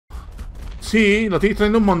Sí, lo estoy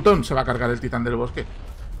distrayendo un montón. Se va a cargar el titán del bosque.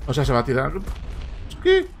 O sea, se va a tirar.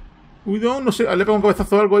 ¿Qué? Cuidado, no sé. Le pego un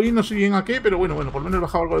cabezazo o algo ahí, no sé bien a qué, pero bueno, por lo menos he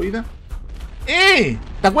bajado algo de vida. ¡Eh!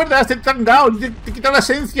 ¿Te acuerdas? Te he trangado, te he quitado la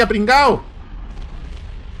esencia, pringao.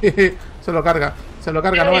 Se lo carga, no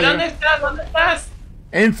vaya. ¿Dónde estás? ¿Dónde estás?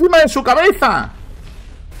 ¡Encima de su cabeza!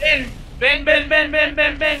 Ven.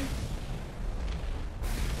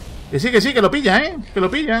 Que sí, que lo pilla, ¿eh? Que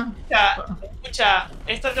lo pilla. Escucha,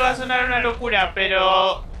 esto te va a sonar una locura,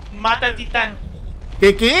 pero mata al titán.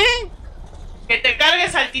 ¿Qué? ¡Que te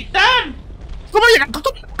cargues al titán! ¿Cómo llega?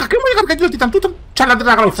 ¿Qué voy a cargar yo el titán? Tú charlate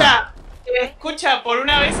la cabeza. Escucha, por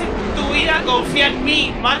una vez en tu vida confía en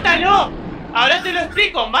mí. ¡Mátalo! Ahora te lo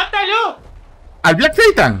explico, ¡mátalo! ¿Al Black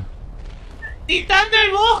Titan? ¡Titán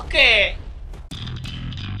del bosque!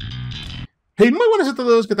 Hey, muy buenas a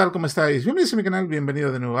todos, ¿qué tal? ¿Cómo estáis? Bienvenidos a mi canal,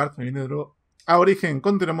 bienvenido de nuevo a Arte, bienvenido de nuevo a Origen.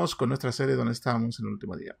 Continuamos con nuestra serie donde estábamos en el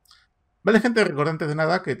último día. Vale, gente, recordad antes de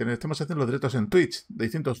nada que estamos haciendo los directos en Twitch de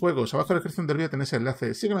distintos juegos. Abajo en la descripción del vídeo tenéis el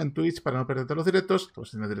enlace. Sígueme en Twitch para no perderte los directos. Estamos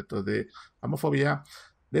haciendo directos de Amofobia,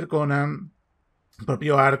 del Conan,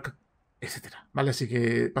 propio Ark, etcétera. Vale, así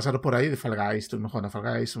que pasaros por ahí de Fall Guys, tú mejor no Fall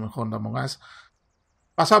Guys, tú mejor no Among Us.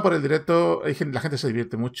 Pasado por el directo, la gente se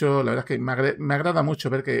divierte mucho. La verdad es que me agrada mucho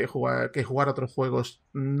ver que jugar otros juegos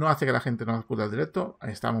no hace que la gente no acuda al directo.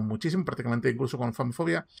 Ahí estamos muchísimo, prácticamente incluso con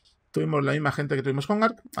Famofobia. Tuvimos la misma gente que tuvimos con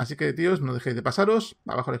Ark. Así que, tíos, no dejéis de pasaros.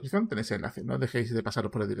 Abajo en la descripción tenéis el enlace. No dejéis de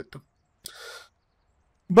pasaros por el directo.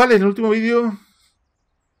 Vale, en el último vídeo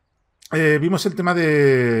vimos el tema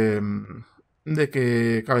de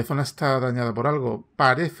que Cabezona está dañada por algo.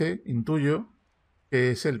 Parece, intuyo,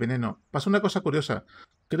 que es el veneno. Pasó una cosa curiosa.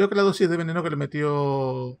 Creo que la dosis de veneno que le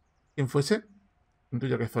metió quien fuese,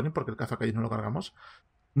 intuyo que Zorin, porque el cazacayus no lo cargamos,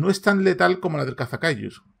 no es tan letal como la del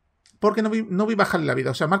cazacayus. Porque no vi bajarle la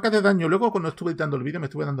vida. O sea, marcas de daño. Luego, cuando estuve editando el vídeo, me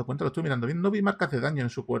estuve dando cuenta, lo estuve mirando bien, no vi marcas de daño en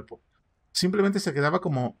su cuerpo. Simplemente se quedaba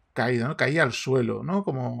como caída, ¿no? Caía al suelo, ¿no?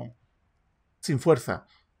 Como sin fuerza.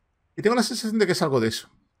 Y tengo la sensación de que es algo de eso.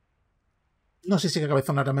 No sé si es que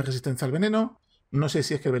Cabezona hará más resistencia al veneno. No sé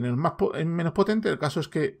si es que el veneno es menos potente. El caso es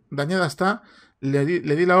que dañada está. Le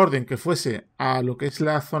di la orden que fuese a lo que es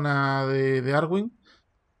la zona de Arwing.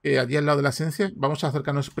 Allí al lado de la esencia. Vamos a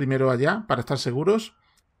acercarnos primero allá para estar seguros.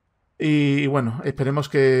 Y bueno, esperemos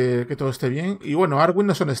que todo esté bien. Y bueno, Arwing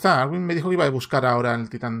no sé dónde está. Arwing me dijo que iba a buscar ahora el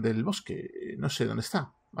titán del bosque. No sé dónde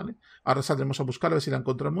está, ¿vale? Ahora saldremos a buscarlo, a ver si la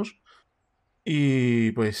encontramos.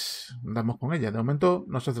 Y pues andamos con ella. De momento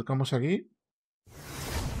nos acercamos aquí.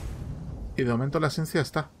 Y de momento la esencia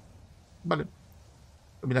está. Vale.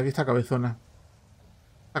 Mira, aquí está Cabezona.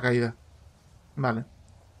 Está caída. Vale.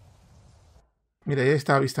 Mira, y ahí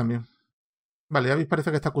está Avis también. Vale, Avis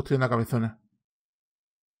parece que está custodiando a Cabezona.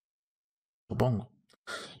 Supongo.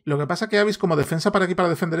 Lo que pasa es que Avis como defensa para aquí, para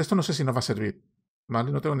defender esto, no sé si nos va a servir.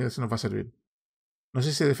 Vale, no tengo ni idea si nos va a servir. No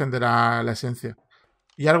sé si defenderá la esencia.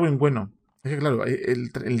 Y Arwin, bueno. Es que claro,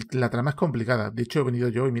 la trama es complicada. De hecho, he venido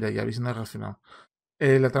yo y mira, y Avis no ha reaccionado.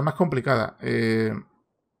 La trama es complicada.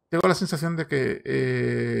 Tengo la sensación de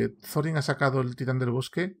que Thorin ha sacado el titán del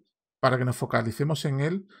bosque para que nos focalicemos en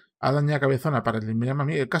él. Ha dañado a Cabezona para eliminarme a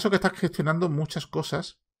mí. El caso es que está gestionando muchas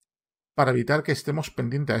cosas para evitar que estemos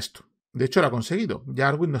pendientes a esto. De hecho, lo ha conseguido. Ya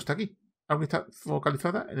Arwin no está aquí. Arwin está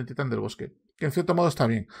focalizada en el titán del bosque. Que en cierto modo está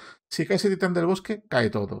bien. Si cae ese titán del bosque, cae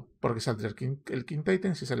todo. Porque saldrá el King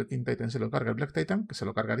Titan. Si sale el King Titan, se lo carga el Black Titan. Que se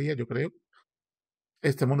lo cargaría, yo creo.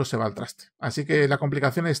 Este mundo se va al traste. Así que las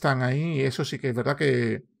complicaciones están ahí. Y eso sí que es verdad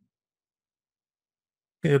que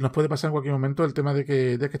nos puede pasar en cualquier momento el tema de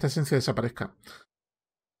que esta esencia desaparezca.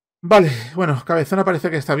 Vale, bueno, Cabezona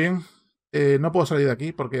parece que está bien. No puedo salir de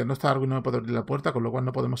aquí porque no está Arwin, no me puedo abrir la puerta, con lo cual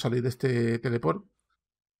no podemos salir de este teleport.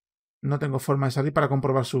 No tengo forma de salir para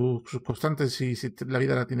comprobar sus constantes, si la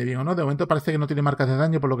vida la tiene bien o no. De momento parece que no tiene marcas de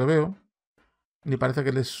daño, por lo que veo. Ni parece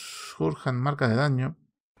que les surjan marcas de daño.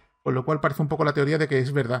 Con lo cual parece un poco la teoría de que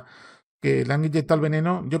es verdad. Que le han inyectado el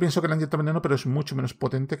veneno. Yo pienso que le han inyectado el veneno, pero es mucho menos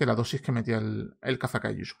potente que la dosis que metía el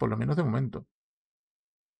cazacayus. Por lo menos de momento.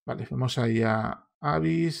 Vale, vemos ahí a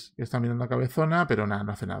Avis, que está mirando a Cabezona, pero nada,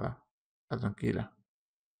 no hace nada. Está tranquila.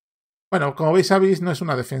 Bueno, como veis, Avis no es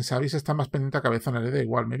una defensa. Avis está más pendiente a Cabezona, le da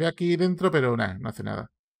igual. Me ve aquí dentro, pero nada, no hace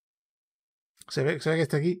nada. Se ve que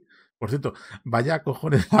está aquí. Por cierto, vaya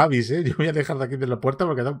cojones Avis, ¿eh? Yo voy a dejar de aquí de la puerta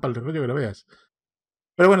porque da un pal de rollo que lo veas.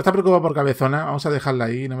 Pero bueno, está preocupado por Cabezona. Vamos a dejarla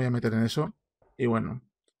ahí, no me voy a meter en eso. Y bueno.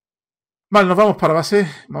 Vale, nos vamos para base.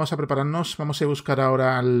 Vamos a prepararnos. Vamos a ir a buscar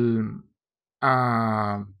ahora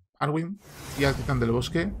a Arwin y al titán del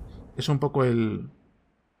bosque. Es un poco el...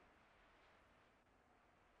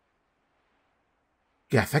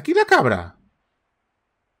 ¿Qué hace aquí la cabra?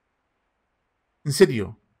 ¿En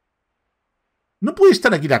serio? No puede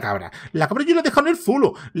estar aquí la cabra. La cabra yo la he dejado en el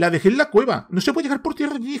zulo. La dejé en la cueva. No se puede llegar por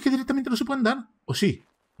tierra allí. Es que directamente no se puede andar. ¿O sí?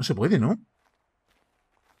 No se puede, ¿no?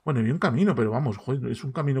 Bueno, había un camino, pero vamos, joder, es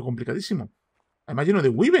un camino complicadísimo. Además lleno de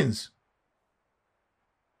wyverns.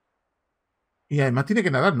 Y además tiene que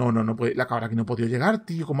nadar. No, no puede. La cabra aquí no ha podido llegar,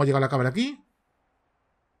 tío. ¿Cómo ha llegado la cabra aquí?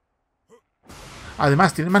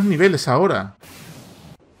 Además, tiene más niveles ahora.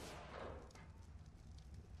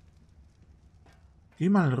 Qué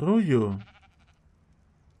mal rollo.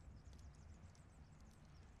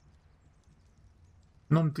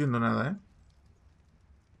 No entiendo nada, ¿eh?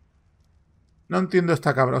 No entiendo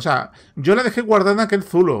esta cabra. O sea, yo la dejé guardada en aquel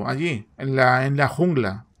zulo, allí, en la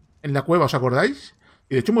jungla, en la cueva, ¿os acordáis?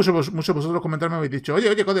 Y de hecho muchos de vosotros comentarios me habéis dicho,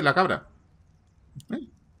 oye, Code, la cabra.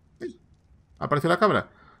 Apareció la cabra.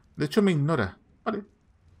 De hecho me ignora. Vale.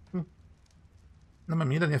 No me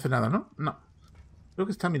mira ni hace nada, ¿no? No. Creo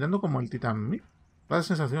que está mirando como el Titan Mic. Da la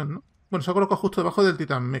sensación, ¿no? Bueno, se ha colocado justo debajo del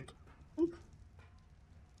Titan Mic.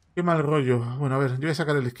 Qué mal rollo. Bueno, a ver, yo voy a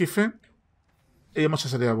sacar el esquife. Y vamos a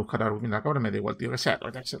salir a buscar algo. Mira, la cabra me da igual, tío. Que sea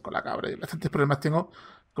con la cabra. Y bastantes problemas tengo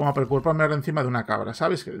como para preocuparme ahora encima de una cabra,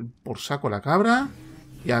 ¿sabes? Que por saco la cabra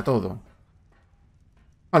y a todo.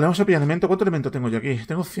 Vale, vamos a pillar elemento. ¿Cuánto elemento tengo yo aquí?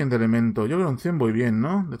 Tengo 100 de elemento. Yo creo que un 100 voy bien,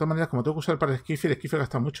 ¿no? De todas maneras, como tengo que usar para el esquife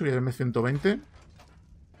gasta mucho. Voy a darme 120.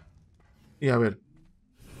 Y a ver.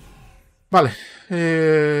 Vale.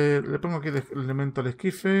 Le pongo aquí el elemento al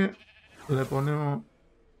esquife. Le ponemos...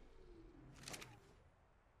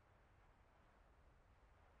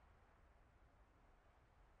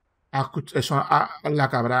 Eso, la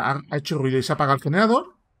cabra ha hecho ruido y se ha apagado el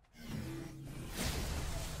generador.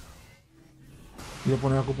 Voy a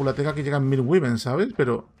poner la copulateca que llegan 1000 wyverns, ¿sabes?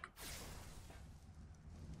 Pero...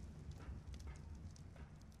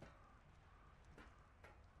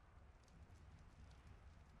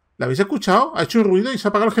 ¿la habéis escuchado? Ha hecho un ruido y se ha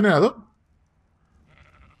apagado el generador.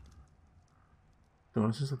 Tengo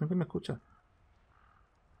la sensación que me escucha.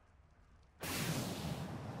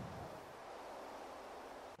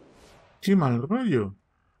 Qué mal rollo.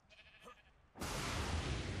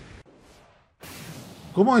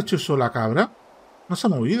 ¿Cómo ha hecho eso la cabra? No se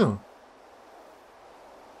ha movido.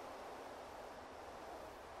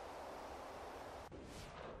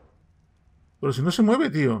 Pero si no se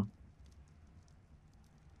mueve, tío.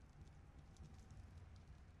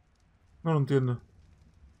 No lo entiendo.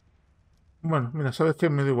 Bueno, mira, ¿sabes qué?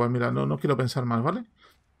 Me da igual. Mira, no quiero pensar más, ¿vale?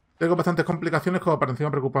 Tengo bastantes complicaciones como para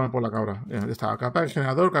encima preocuparme por la cabra. Ya está, capa el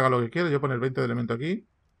generador, que haga lo que quiera. Yo poner 20 de elemento aquí.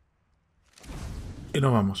 Y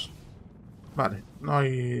nos vamos. Vale, no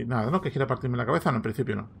hay nada, ¿no? Que quiera partirme la cabeza. No, en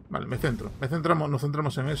principio no. Vale, nos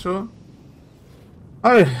centramos en eso.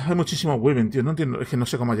 A ver, hay muchísimos wyvern, tío. No entiendo, es que no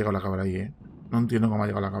sé cómo ha llegado la cabra ahí, ¿eh? No entiendo cómo ha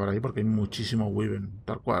llegado la cabra ahí porque hay muchísimos wyvern,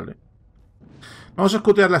 tal cual, ¿eh? Vamos a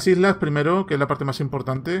escutear las islas primero, que es la parte más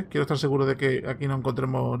importante. Quiero estar seguro de que aquí no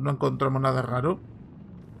encontramos nada raro.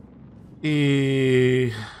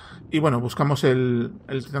 Y bueno, buscamos el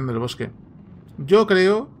titán del bosque. Yo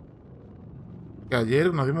creo que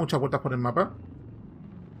ayer nos dimos muchas vueltas por el mapa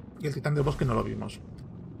y el titán del bosque no lo vimos.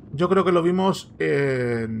 Yo creo que lo vimos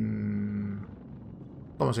en...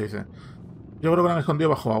 ¿cómo se dice? Yo creo que lo han escondido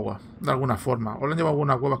bajo agua, de alguna forma. O lo han llevado a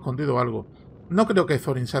alguna cueva escondido o algo. No creo que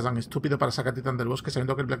Thorin sea tan estúpido para sacar titán del bosque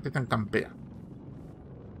sabiendo que el Black Titan campea.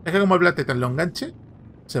 Es que como el Black Titan lo enganche,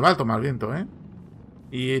 se va a tomar viento, ¿eh?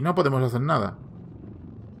 Y no podemos hacer nada.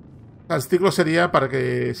 El ciclo sería para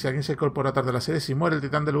que si alguien se incorpora tarde a la serie, si muere el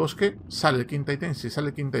titán del bosque, sale el King Titan. Si sale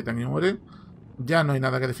el King Titan y muere, ya no hay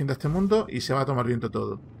nada que defienda este mundo y se va a tomar viento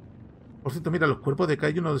todo. Por cierto, mira, los cuerpos de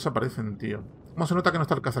Kaiju no desaparecen, tío. ¿Cómo se nota que no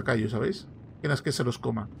está el cazacayu, sabéis? Que no es que se los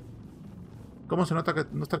coma. ¿Cómo se nota que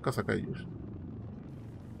no está el cazacayus?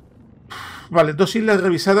 Vale, 2 islas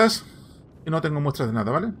revisadas y no tengo muestras de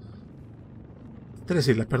nada, ¿vale? 3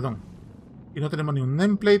 islas, perdón. Y no tenemos ni un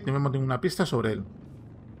nameplate, ni vemos ninguna pista sobre él.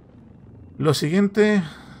 Lo siguiente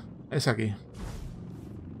es aquí.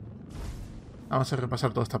 Vamos a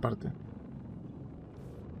repasar toda esta parte.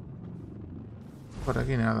 Por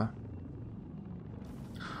aquí nada.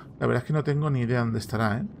 La verdad es que no tengo ni idea dónde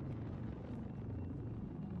estará, ¿eh?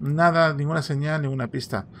 Nada, ninguna señal, ninguna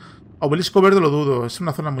pista. Obelisco verde lo dudo, es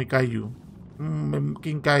una zona muy kaiju.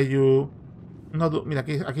 King Kaiju. No, mira,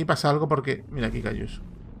 aquí pasa algo porque... mira, aquí kaijus.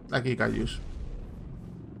 Aquí kaijus.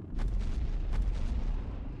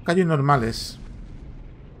 Kaijus normales.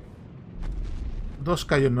 2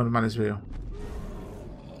 kaijus normales veo.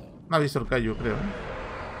 No ha visto el kaiju, creo.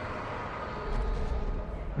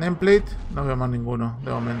 Nameplate, no veo más ninguno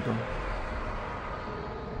de momento.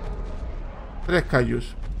 3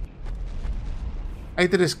 kaijus. Hay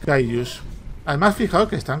 3 kaijus. Además, fijaos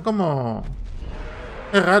que están como...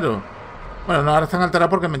 es raro. Bueno, no, ahora están alterados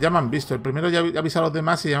porque ya me han visto. El primero ya avisa a los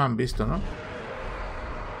demás y ya me han visto, ¿no?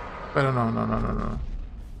 Pero no.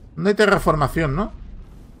 No hay terraformación, ¿no?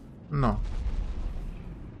 No.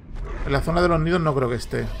 En la zona de los nidos no creo que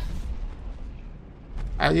esté.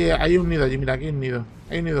 Hay un nido allí, mira, aquí hay un nido.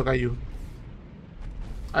 Hay un nido Kaiju.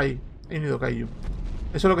 Hay un nido Kaiju.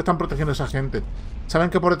 Eso es lo que están protegiendo a esa gente. Saben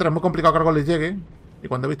que por detrás es muy complicado que algo les llegue. Y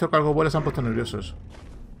cuando he visto que algo vuela se han puesto nerviosos.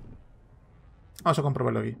 Vamos a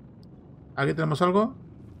comprobarlo aquí. ¿Aquí tenemos algo?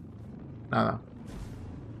 Nada.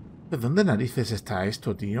 ¿De dónde narices está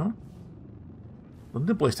esto, tío?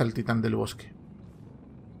 ¿Dónde puede estar el titán del bosque?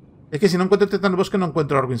 Es que si no encuentro el titán del bosque no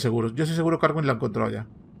encuentro a Arwin seguro. Yo estoy seguro que Arwin la encontró ya.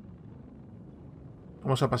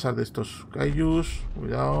 Vamos a pasar de estos kaijus.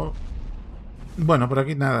 Cuidado. Bueno, por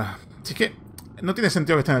aquí nada. Así que no tiene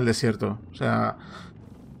sentido que esté en el desierto. O sea,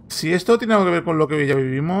 si esto tiene algo que ver con lo que ya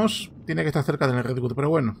vivimos, tiene que estar cerca del Redwood. Pero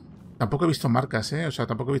bueno, tampoco he visto marcas, ¿eh? O sea,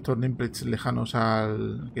 tampoco he visto nameplates lejanos a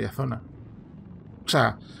aquella zona. O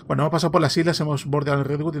sea, cuando hemos pasado por las islas hemos bordeado el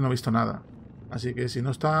Redwood y no he visto nada. Así que si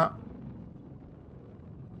no está...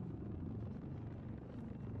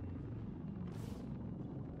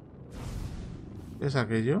 ¿Qué es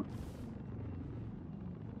aquello?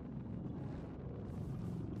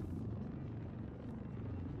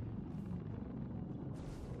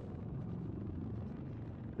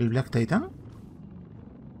 ¿El Black Titan?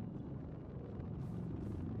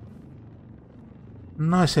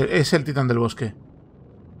 No es es el titán del bosque.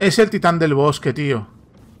 Es el titán del bosque, tío.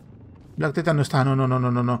 Black Titan no está,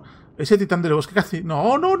 no. Es el titán del bosque, ¿qué hace?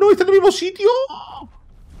 No, está en el mismo sitio.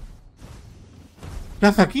 ¿Qué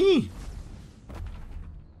hace aquí?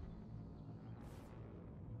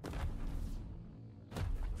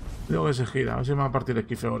 Luego que se gira, a ver si me va a partir el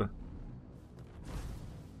esquife ahora.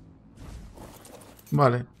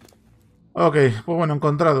 Vale. Ok, pues bueno,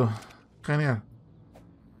 encontrado. Genial.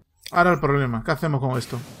 Ahora el problema, ¿qué hacemos con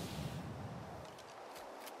esto?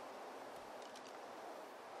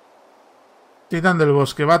 Titán del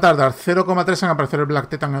bosque, va a tardar 0,3 en aparecer el Black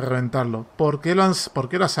Titan en reventarlo. ¿Por qué lo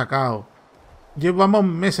ha sacado? Llevamos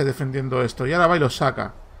meses defendiendo esto y ahora va y lo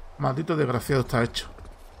saca. Maldito desgraciado está hecho.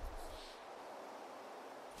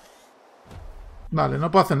 Vale,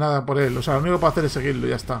 no puedo hacer nada por él. O sea, lo único que puedo hacer es seguirlo y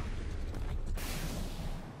ya está.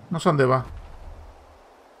 No sé dónde va.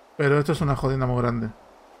 Pero esto es una jodienda muy grande.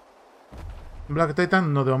 Black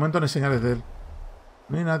Titan, no, de momento no hay señales de él.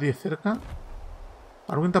 No hay nadie cerca.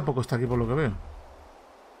 Arwin tampoco está aquí por lo que veo.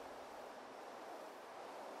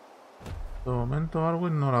 De momento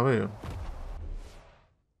Arwin no la veo.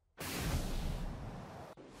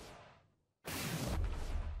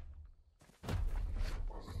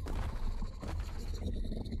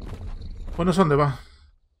 Pues no sé dónde va.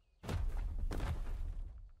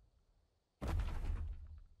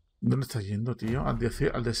 ¿Dónde está yendo, tío? Al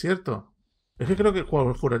desierto. Es que creo que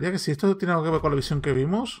juraría que si esto tiene algo que ver con la visión que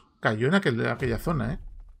vimos, cayó en aquella zona, ¿eh?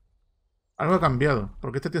 Algo ha cambiado,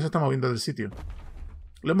 porque este tío se está moviendo del sitio.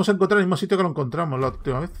 Lo hemos encontrado en el mismo sitio que lo encontramos la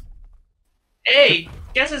última vez. ¡Ey!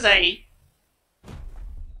 ¿Qué haces ahí?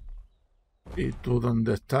 ¿Y tú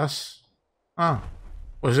dónde estás? Ah,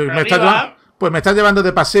 pues me estás llevando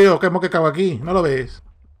de paseo, que hemos que cago aquí, ¿no lo ves?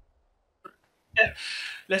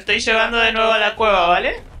 Lo estoy llevando de nuevo a la cueva,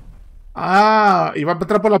 ¿vale? Ah, y va a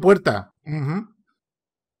entrar por la puerta.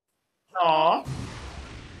 No.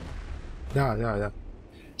 Ya. Ya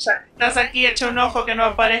estás aquí, echa un ojo que no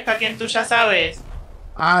aparezca quien tú ya sabes.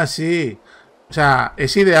 Ah, sí. O sea,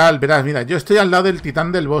 es ideal, verás, mira, yo estoy al lado del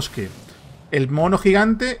titán del bosque. El mono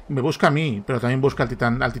gigante me busca a mí, pero también busca al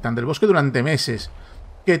titán del bosque durante meses.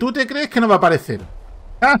 ¿Que tú te crees que no va a aparecer?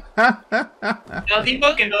 No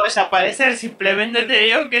digo que no vaya a aparecer, simplemente te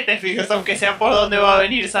digo que te fijes aunque sea por dónde va a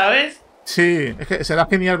venir, ¿sabes? Sí, es que será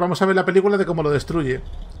genial. Vamos a ver la película de cómo lo destruye.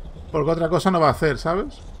 Porque otra cosa no va a hacer,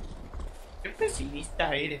 ¿sabes? Qué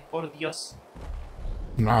pesimista eres, por Dios.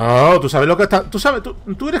 No, tú sabes lo que está...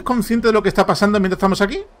 ¿Tú eres consciente de lo que está pasando mientras estamos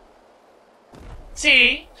aquí?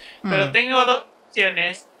 Sí, pero tengo dos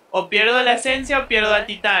opciones. O pierdo la esencia o pierdo al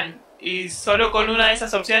titán. Y solo con una de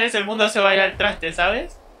esas opciones el mundo se va a ir al traste,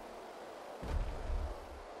 ¿sabes?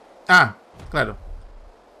 Ah, claro.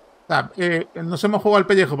 O sea, nos hemos jugado al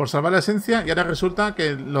pellejo por salvar la esencia y ahora resulta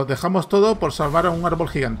que lo dejamos todo por salvar a un árbol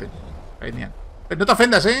gigante. Genial. Pero no te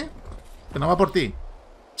ofendas, ¿eh? Que no va por ti.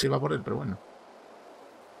 Sí, va por él, pero bueno.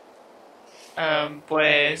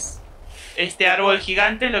 Pues... este árbol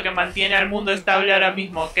gigante es lo que mantiene al mundo estable ahora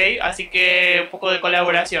mismo, ¿ok? Así que un poco de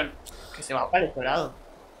colaboración. Que se va para el otro lado.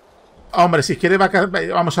 Hombre, si quiere va a caer...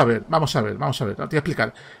 Vamos a ver. Te voy a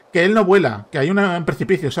explicar. Que él no vuela, que hay un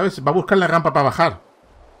precipicio, ¿sabes? Va a buscar la rampa para bajar.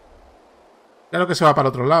 Claro que se va para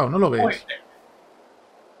el otro lado, ¿no lo ves?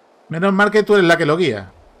 Menos mal que tú eres la que lo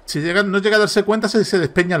guía. Si no llega a darse cuenta, se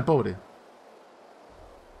despeña el pobre.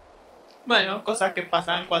 Bueno, cosas que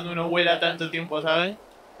pasan cuando uno vuela tanto tiempo, ¿sabes?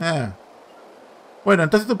 Bueno,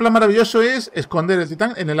 entonces tu plan maravilloso es esconder el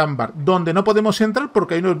titán en el ámbar, donde no podemos entrar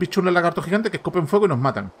porque hay unos bichos, un lagarto gigante que escupen fuego y nos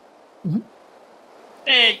matan.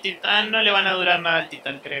 El titán no le van a durar nada al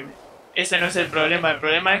titán, créeme. Ese no es el problema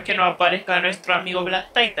es que no aparezca nuestro amigo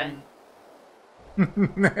Black Titan.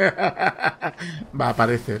 Va a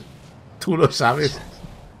aparecer. Tú lo sabes.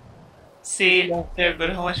 Sí, lo sé,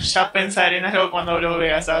 pero bueno, ya pensar en algo cuando lo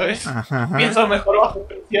vea, ¿sabes? Ajá. Pienso mejor bajo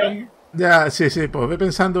presión. Ya, sí, pues ve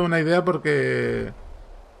pensando una idea porque...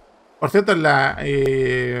 Por cierto, en la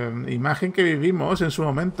imagen que vivimos en su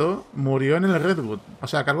momento, murió en el Redwood. O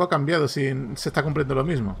sea, que algo ha cambiado, si se está cumpliendo lo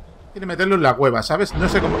mismo. Quiere meterlo en la cueva, ¿sabes? No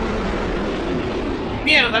sé cómo...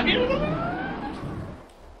 Mierda.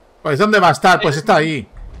 Pues ¿dónde va a estar? Pues está ahí.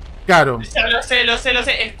 Claro. Ya lo sé.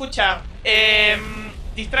 Escucha,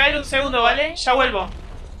 distraer un segundo, ¿vale? Ya vuelvo.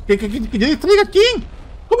 ¿Que yo distraiga a quién?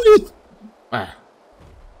 ¿Cómo yo...?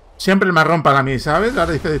 Siempre el marrón para mí, ¿sabes?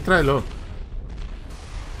 Ahora dice distráelo.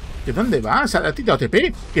 ¿Que dónde vas? ¿A ti te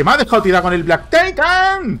OTP? ¡Que me ha dejado tirar con el Black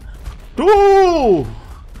Titan! ¡Tú!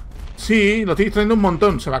 Sí, lo estoy distrayendo un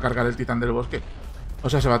montón. Se va a cargar el titán del bosque. O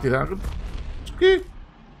sea, se va a tirar... Es que...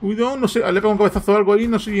 Cuidado, no sé. Le pego un cabezazo o algo ahí,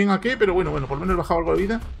 no sé bien a qué, pero bueno, por lo menos he bajado algo de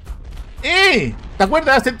vida. ¡Eh! ¿Te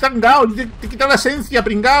acuerdas? Te he tangao. Te he quitado la esencia,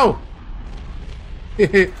 pringao.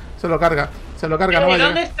 Se lo carga. No vaya.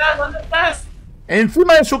 ¿Dónde estás?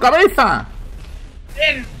 ¡Encima de su cabeza!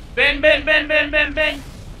 Ven.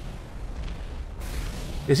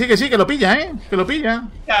 Que sí, que lo pilla, ¿eh? Que lo pilla.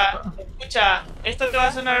 Escucha, esto te va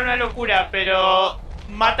a sonar una locura, pero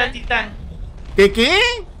mata al titán. ¿Qué qué?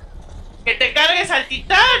 ¡Que te cargues al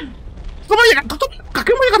titán! ¿Cómo va a llegar?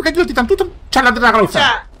 ¿Qué voy a llegar aquí el titán? Tú charlate la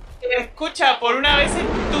cabeza. Escucha, por una vez en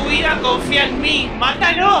tu vida confía en mí.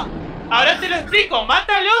 ¡Mátalo! Ahora te lo explico,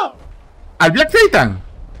 ¡mátalo! ¿Al Black Titan?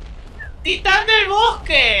 ¡Titán del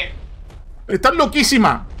bosque! ¡Estás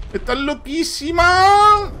loquísima!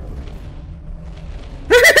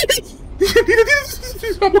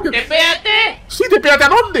 ¡Tepéate! ¡Sí, tepéate! ¿A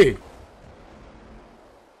dónde?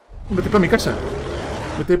 Me tepeo a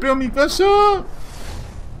mi casa.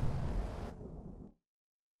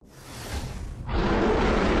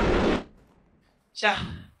 Ya,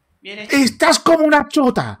 viene. ¡Estás como una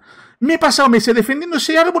chota! Me he pasado meses defendiendo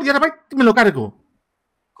ese árbol y ahora me lo cargo.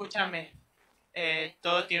 Escúchame.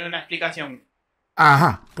 Todo tiene una explicación.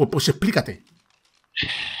 Ajá, pues explícate.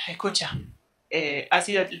 Escucha. Ha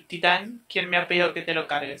sido el titán quien me ha pedido que te lo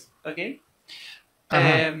cargues, ¿ok?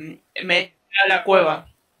 Me he ido a la cueva.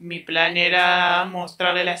 Mi plan era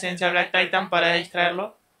mostrarle la esencia a Black Titan para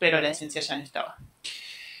distraerlo, pero la esencia ya no estaba.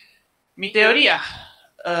 Mi teoría.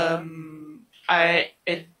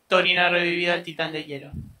 El Thorin ha revivido al titán de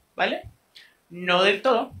hielo, ¿vale? No del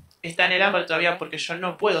todo. Está en el ámbar todavía porque yo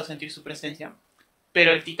no puedo sentir su presencia.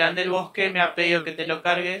 Pero el titán del bosque me ha pedido que te lo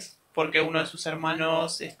cargues porque uno de sus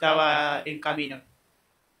hermanos estaba en camino.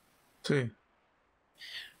 Sí.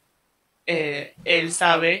 Él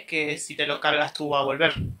sabe que si te lo cargas tú va a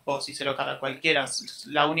volver. O si se lo carga cualquiera.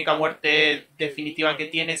 La única muerte definitiva que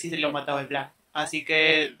tiene es si se lo mataba el Black. Así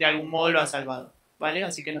que de algún modo lo ha salvado, ¿vale?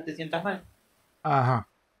 Así que no te sientas mal. Ajá,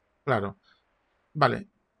 claro. Vale.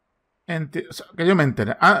 O sea, que yo me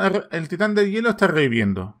entere. El titán de hielo está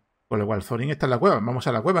reviviendo. Con lo cual, Thorin está en la cueva. Vamos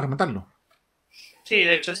a la cueva a rematarlo. Sí,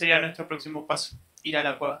 de hecho sería nuestro próximo paso. Ir a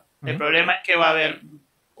la cueva. El problema es que va a haber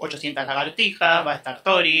 800 lagartijas, va a estar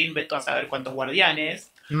Thorin, ve tú a saber cuántos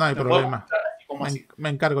guardianes. No hay problema. Me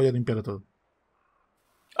encargo yo de limpiarlo todo.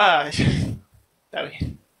 Ah, está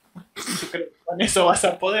bien. ¿Tú crees que con eso vas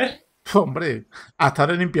a poder? Hombre, hasta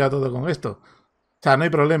ahora he limpiado todo con esto. O sea, no hay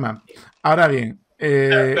problema. Ahora bien,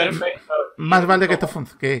 perfecto. Más vale que esto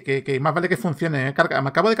más vale que funcione. Me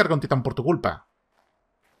acabo de cargar un titán por tu culpa.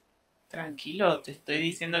 Tranquilo, te estoy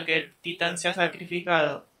diciendo que el titán se ha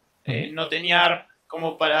sacrificado. No tenía armas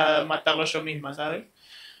como para matarlo yo misma, ¿sabes?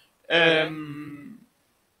 El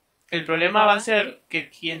problema va a ser que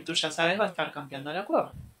quien tú ya sabes va a estar campeando la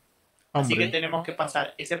cueva. Así que tenemos que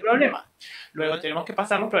pasar ese problema. Luego tenemos que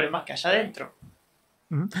pasar los problemas que hay adentro.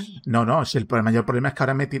 No, si el mayor problema es que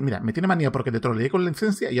ahora me tiene manía porque te troleé con la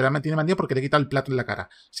licencia y ahora me tiene manía porque le he quitado el plato en la cara.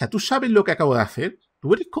 O sea, ¿tú sabes lo que acabo de hacer?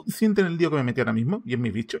 ¿Tú eres consciente en el lío que me metí ahora mismo y en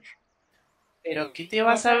mis bichos? ¿Pero qué te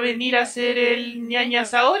vas a venir a hacer el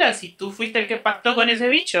ñañas ahora si tú fuiste el que pactó con ese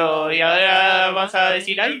bicho? Y ahora vas a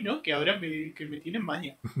decir, ay, no, que ahora que me tienen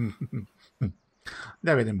manía.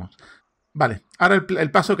 Ya veremos. Vale, ahora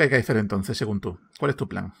el paso que hay que hacer entonces, según tú. ¿Cuál es tu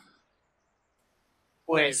plan?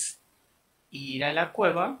 Pues ir a la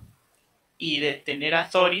cueva y de tener a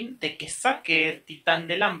Thorin de que saque el titán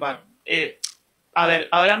del ámbar. A ver,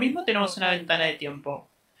 ahora mismo tenemos una ventana de tiempo,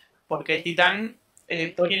 porque el titán,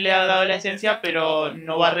 Thorin le ha dado la esencia, pero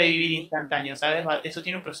no va a revivir instantáneo, ¿sabes? Eso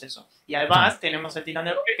tiene un proceso. Y además tenemos el titán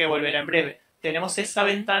del roque que volverá en breve. Tenemos esa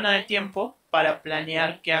ventana de tiempo para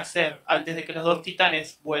planear qué hacer antes de que los dos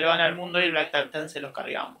titanes vuelvan al mundo y el Black Titan se los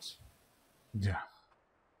cargamos. Ya.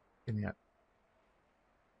 Genial.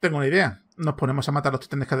 Tengo una idea. Nos ponemos a matar a los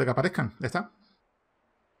titanes cada vez que aparezcan. ¿Ya está?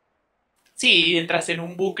 Sí, entras en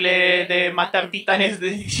un bucle de matar titanes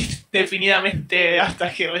definidamente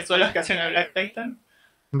hasta que resuelvas qué hacer al Black Titan.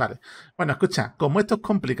 Vale. Bueno, escucha, como esto es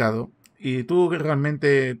complicado y tú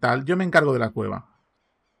realmente tal, yo me encargo de la cueva.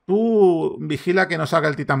 Tú vigila que no salga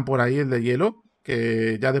el titán por ahí, el de hielo,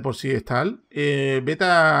 que ya de por sí es tal. Vete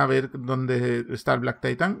a ver dónde está el Black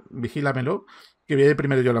Titan, vigílamelo, que voy a ir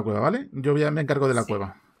primero yo a la cueva, ¿vale? Yo me encargo de la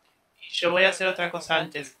cueva. Y yo voy a hacer otra cosa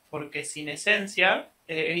antes, porque sin esencia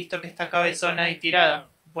he visto que está cabezona y tirada.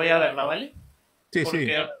 Voy a verla, ¿vale? Sí, porque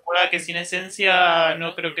sí. recuerda que sin esencia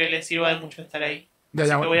no creo que le sirva de mucho estar ahí. Ya, Así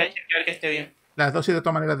ya, que voy a chequear que esté bien. la dosis de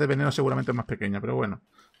todas maneras de veneno seguramente es más pequeña, pero bueno.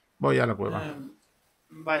 Voy a la cueva.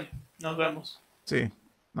 Vale, nos vemos. Sí,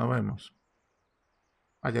 nos vemos.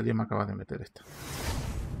 Ay, alguien me acaba de meter esta.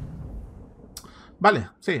 Vale,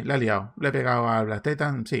 sí, le he liado. Le he pegado al Black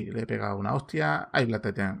Titan, sí, le he pegado una hostia. Ay, Black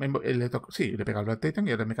Titan. Sí, le he pegado al Black Titan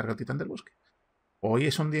y ahora me carga el Titán del Bosque. Hoy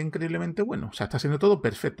es un día increíblemente bueno. O sea, está siendo todo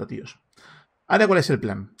perfecto, tíos. Ahora, ¿cuál es el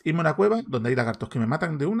plan? Irme a una cueva donde hay lagartos que me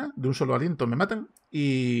matan de un solo aliento me matan.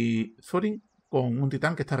 Y Thorin con un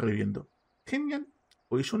titán que está reviviendo. Genial.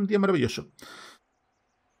 Hoy es un día maravilloso.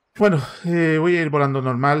 Bueno, voy a ir volando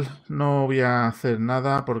normal. No voy a hacer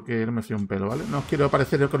nada porque no me fío un pelo, ¿vale? No os quiero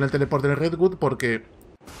aparecer con el teleport del Redwood porque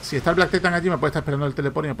si está el Black Titan allí me puede estar esperando el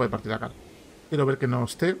teleport y me puede partir la cara. Quiero ver que no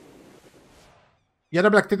esté. Y ahora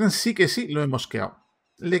Black Titan sí que sí lo he mosqueado.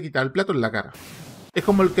 Le he quitado el plato en la cara. Es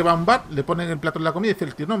como el que va a un bar, le ponen el plato en la comida y dice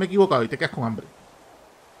el tío, no, me he equivocado y te quedas con hambre.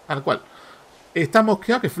 Tal cual. Está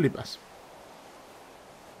mosqueado que flipas.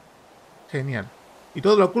 Genial. Y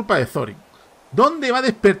todo lo culpa de Thorin. ¿Dónde va a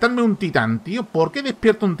despertarme un titán, tío? ¿Por qué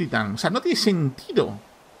despierta un titán? O sea, no tiene sentido.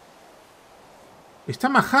 Está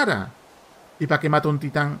majara. ¿Y para qué mata un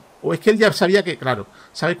titán? O es que él ya sabía que, claro,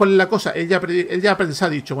 ¿sabéis cuál es la cosa? Él ya ha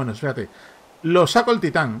dicho, bueno, espérate, lo saco el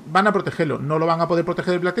titán, van a protegerlo, no lo van a poder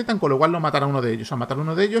proteger el Black Titan, con lo cual lo matará uno de ellos. Al matar a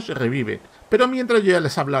uno de ellos, revive. Pero mientras yo ya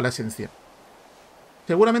les he hablado la esencia.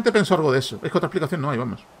 Seguramente pensó algo de eso. Es que otra explicación no hay,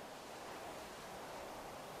 vamos.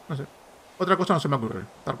 No sé. Otra cosa no se me ocurre,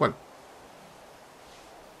 tal cual.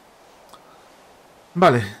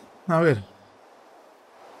 Vale, a ver.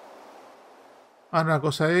 Ahora la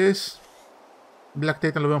cosa es... Black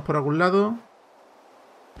Titan lo vemos por algún lado.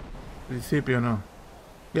 En principio no.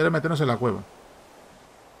 Y ahora meternos en la cueva.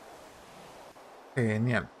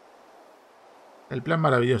 Genial. El plan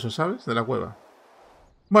maravilloso, ¿sabes? De la cueva.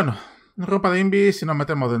 Bueno, ropa de invis y nos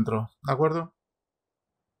metemos dentro, ¿de acuerdo?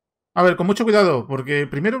 A ver, con mucho cuidado, porque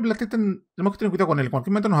primero Black Titan tenemos que tener cuidado con él. En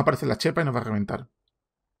cualquier momento nos aparece la chepa y nos va a reventar.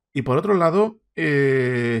 Y por otro lado,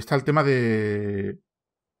 está el tema de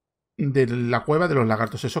la cueva de los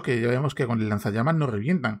lagartos. Eso que ya vemos que con el lanzallamas nos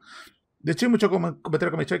revientan. De hecho, hay mucho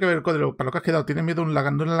comentario que me he dicho, hay que ver el código. Para lo que has quedado, tienes miedo de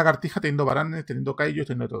una lagartija teniendo varanes, teniendo caillos,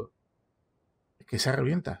 teniendo todo. Es que se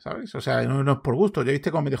revienta, ¿sabes? O sea, no es por gusto. Ya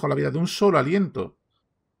viste cómo me dejó la vida de un solo aliento.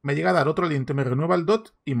 Me llega a dar otro aliento, me renueva el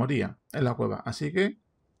dot y moría en la cueva. Así que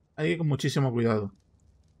hay que ir con muchísimo cuidado.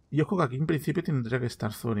 Y ojo que aquí en principio tendría que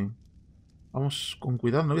estar Thorin. Vamos con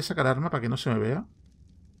cuidado, no voy a sacar arma para que no se me vea.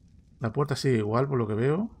 La puerta sigue igual por lo que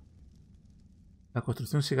veo. La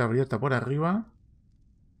construcción sigue abierta por arriba.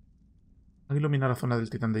 Hay que iluminar la zona del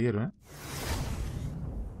titán de hielo, ¿eh?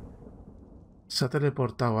 Se ha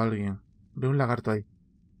teleportado alguien. Veo un lagarto ahí.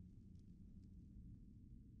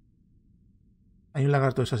 Hay un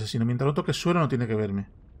lagarto de ese asesino. Mientras lo toque suelo no tiene que verme.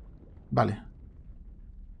 Vale.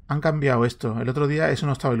 Han cambiado esto. El otro día eso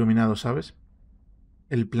no estaba iluminado, ¿sabes?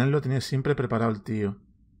 El plan lo tenía siempre preparado el tío.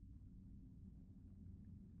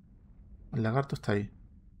 El lagarto está ahí.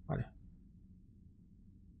 Vale.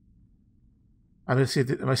 A ver si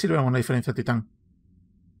le vemos una diferencia al titán.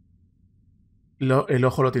 El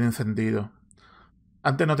ojo lo tiene encendido.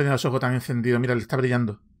 Antes no tenía los ojos tan encendidos. Mira, le está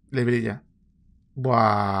brillando. Le brilla.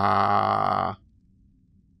 Buah.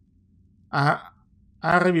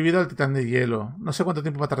 Ha revivido al titán de hielo. No sé cuánto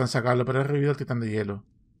tiempo va a tardar en sacarlo, pero ha revivido al titán de hielo.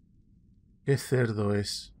 Qué cerdo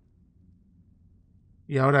es.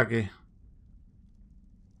 ¿Y ahora qué?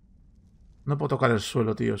 No puedo tocar el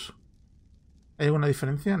suelo, tíos. ¿Hay alguna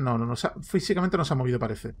diferencia? No, físicamente no se ha movido,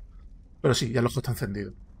 parece. Pero sí, ya el ojo está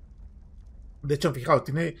encendido. De hecho, fijaos,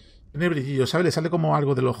 tiene brillillo, ¿sabes? Le sale como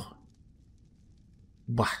algo del ojo.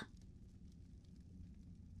 Buah.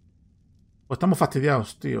 Pues estamos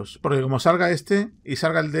fastidiados, tíos. Porque como salga este y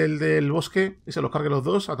salga el del bosque y se los cargue los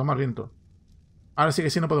dos, a tomar viento. Ahora sí que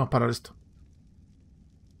sí no podemos parar esto.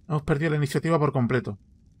 Hemos perdido la iniciativa por completo.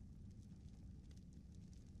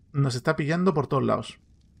 Nos está pillando por todos lados.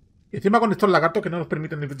 Y encima con estos lagartos que no nos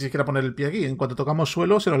permiten ni siquiera poner el pie aquí. En cuanto tocamos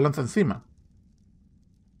suelo, se los lanza encima.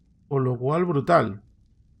 Con lo cual, brutal.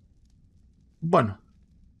 Bueno.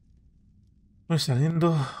 Voy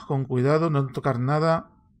saliendo con cuidado, no tocar nada.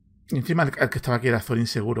 Y encima el que estaba aquí era Zorin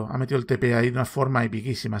seguro. Ha metido el TP ahí de una forma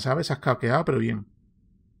epiquísima, ¿sabes? Has caqueado, pero bien.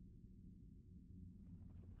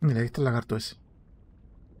 Mira, ahí está el lagarto ese.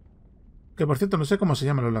 Que por cierto, no sé cómo se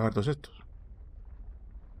llaman los lagartos estos.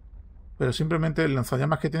 Pero simplemente el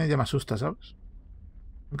lanzallamas que tiene ya me asusta, ¿sabes?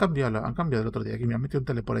 Han cambiado el otro día. Aquí me han metido un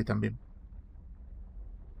teleport ahí también.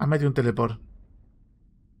 Han metido un teleport.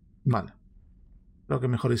 Vale. Creo que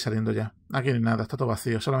mejor ir saliendo ya. Aquí no hay nada, está todo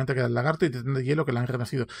vacío. Solamente queda el lagarto y tienda de hielo que le han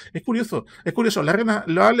renacido. Es curioso, es curioso.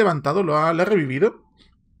 Lo ha levantado, lo ha revivido.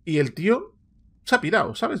 Y el tío se ha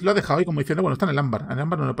pirado, ¿sabes? Lo ha dejado ahí como diciendo, bueno, está en el ámbar. En el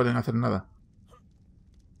ámbar no le pueden hacer nada.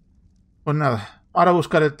 Pues nada. Ahora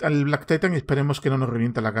buscar el Black Titan y esperemos que no nos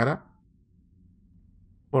reviente la cara.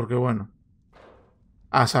 Porque bueno.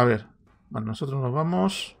 A saber. Bueno, nosotros nos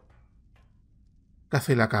vamos. ¿Qué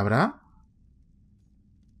hace la cabra?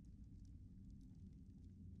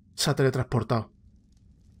 Se ha teletransportado.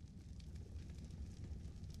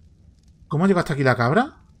 ¿Cómo ha llegado hasta aquí la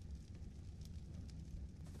cabra?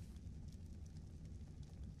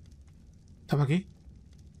 Estaba aquí.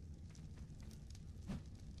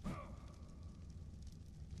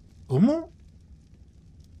 ¿Cómo?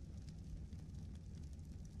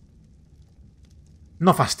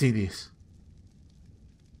 No fastidies.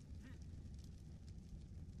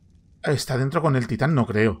 Está dentro con el titán, no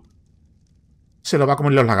creo. Se lo va a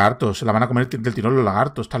comer los lagartos. Se la van a comer del tirón los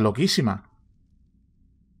lagartos. Está loquísima.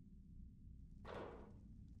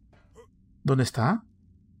 ¿Dónde está?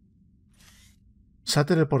 Se ha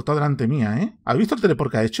teleportado delante mía, ¿eh? ¿Has visto el teleport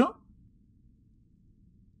que ha hecho?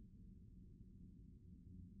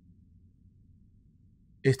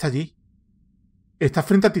 Está allí. Está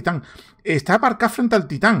frente al titán. Está aparcado frente al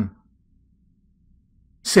titán.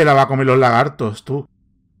 Se la va a comer los lagartos, tú.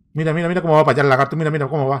 Mira, mira, mira cómo va para allá el lagarto. Mira, mira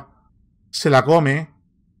cómo va. Se la come.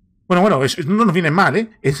 Bueno, bueno, no nos viene mal,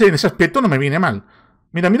 ¿eh? En ese aspecto no me viene mal.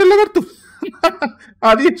 Mira, mira el lagarto.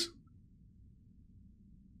 Adiós.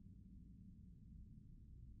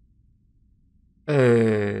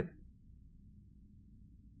 ¿Qué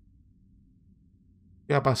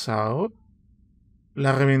ha pasado?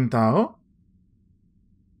 ¿La ha reventado?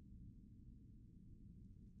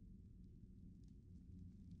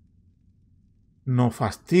 No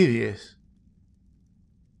fastidies.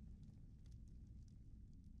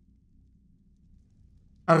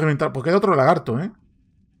 Ha reventado. Pues queda otro lagarto, ¿eh?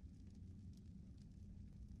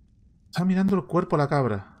 Está mirando el cuerpo a la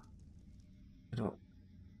cabra. Pero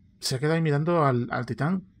se ha quedado ahí mirando al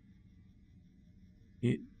titán.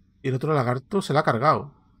 Y el otro lagarto se la ha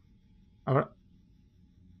cargado. Ahora.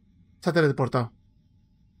 Se ha teleportado.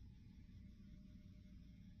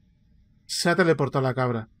 Se ha teleportado la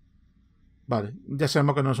cabra. Vale, ya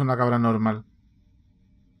sabemos que no es una cabra normal.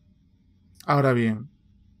 Ahora bien,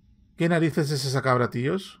 ¿qué narices es esa cabra,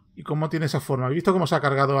 tíos? ¿Y cómo tiene esa forma? ¿Habéis visto cómo se ha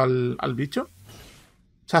cargado al bicho?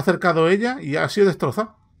 Se ha acercado ella y ha sido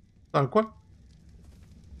destrozada. Tal cual.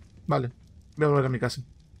 Vale, voy a volver a mi casa.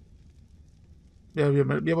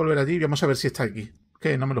 Voy a volver allí y vamos a ver si está aquí.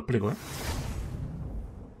 Que no me lo explico, ¿eh?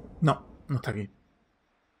 No, no está aquí.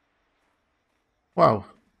 Wow.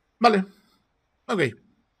 Vale. Ok.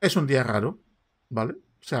 Es un día raro. ¿Vale?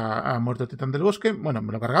 O sea, ha muerto el titán del bosque. Bueno,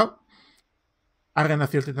 me lo he cargado. Ha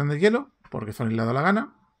renacido el titán del hielo. Porque Zorin le ha dado la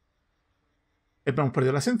gana. Hemos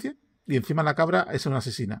perdido la esencia. Y encima la cabra es una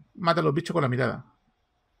asesina. Mata a los bichos con la mirada.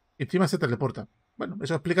 Y encima se teleporta. Bueno,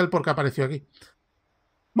 eso explica el por qué apareció aquí.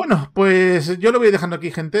 Bueno, pues yo lo voy dejando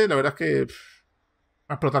aquí, gente. La verdad es que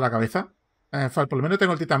me ha explotado la cabeza. Por lo menos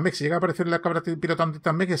tengo el Titan Mech. Si llega a aparecer la cabra pilotando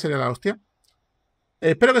Titan Mech, ya sería la hostia.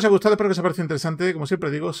 Espero que os haya gustado, espero que os haya parecido interesante. Como siempre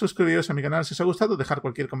digo, suscribiros a mi canal si os ha gustado, dejar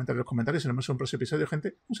cualquier comentario en los comentarios y nos vemos en un próximo episodio,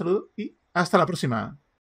 gente. Un saludo y hasta la próxima.